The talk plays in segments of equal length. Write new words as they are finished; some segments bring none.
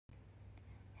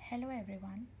Hello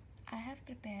everyone, I have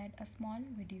prepared a small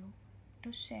video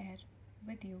to share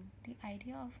with you the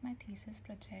idea of my thesis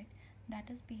project, that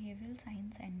is Behavioral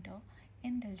Science Center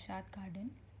in Dilshad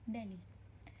Garden, Delhi.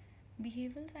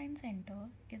 Behavioral Science Center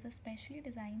is a specially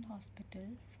designed hospital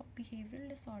for behavioral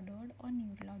disordered or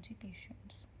neurology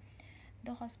patients.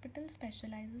 The hospital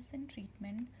specializes in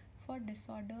treatment for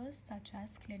disorders such as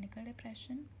clinical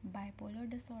depression, bipolar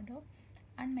disorder,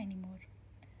 and many more.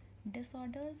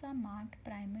 Disorders are marked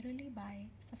primarily by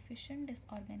sufficient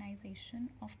disorganization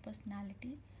of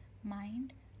personality,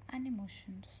 mind, and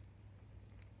emotions.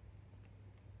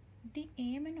 The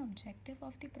aim and objective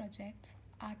of the projects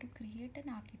are to create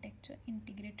an architecture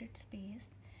integrated space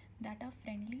that are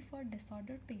friendly for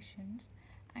disordered patients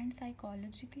and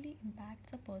psychologically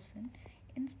impacts a person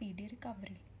in speedy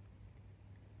recovery.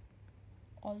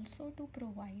 Also to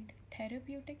provide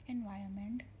therapeutic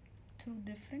environment through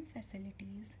different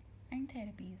facilities and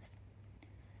therapies.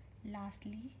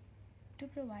 Lastly, to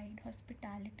provide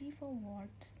hospitality for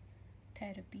wards,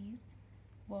 therapies,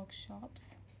 workshops,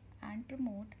 and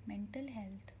promote mental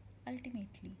health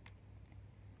ultimately.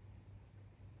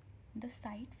 The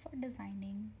site for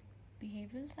designing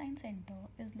Behavioral Science Center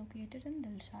is located in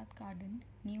Dilshad Garden,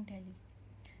 New Delhi.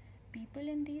 People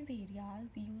in these areas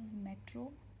use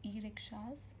metro,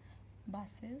 e-rickshaws,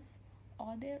 buses,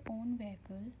 or their own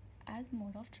vehicle as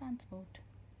mode of transport.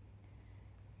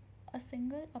 A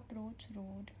single approach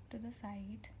road to the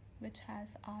site, which has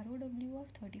ROW of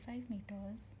 35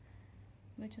 meters,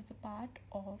 which is a part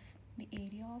of the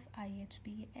area of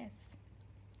IHBS.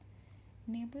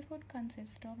 Neighborhood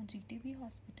consists of GTB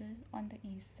Hospital on the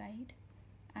east side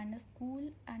and a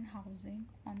school and housing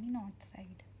on the north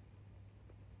side.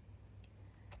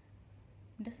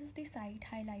 This is the site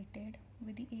highlighted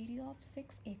with the area of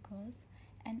 6 acres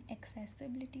and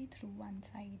accessibility through one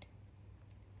side.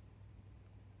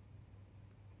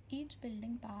 Each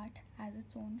building part has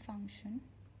its own function,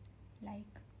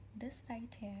 like this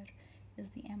right here is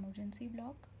the emergency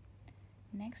block,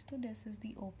 next to this is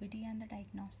the OPD and the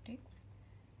diagnostics,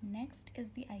 next is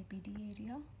the IPD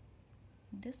area,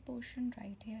 this portion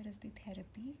right here is the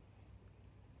therapy.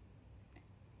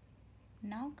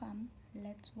 Now come,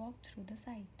 let's walk through the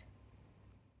site.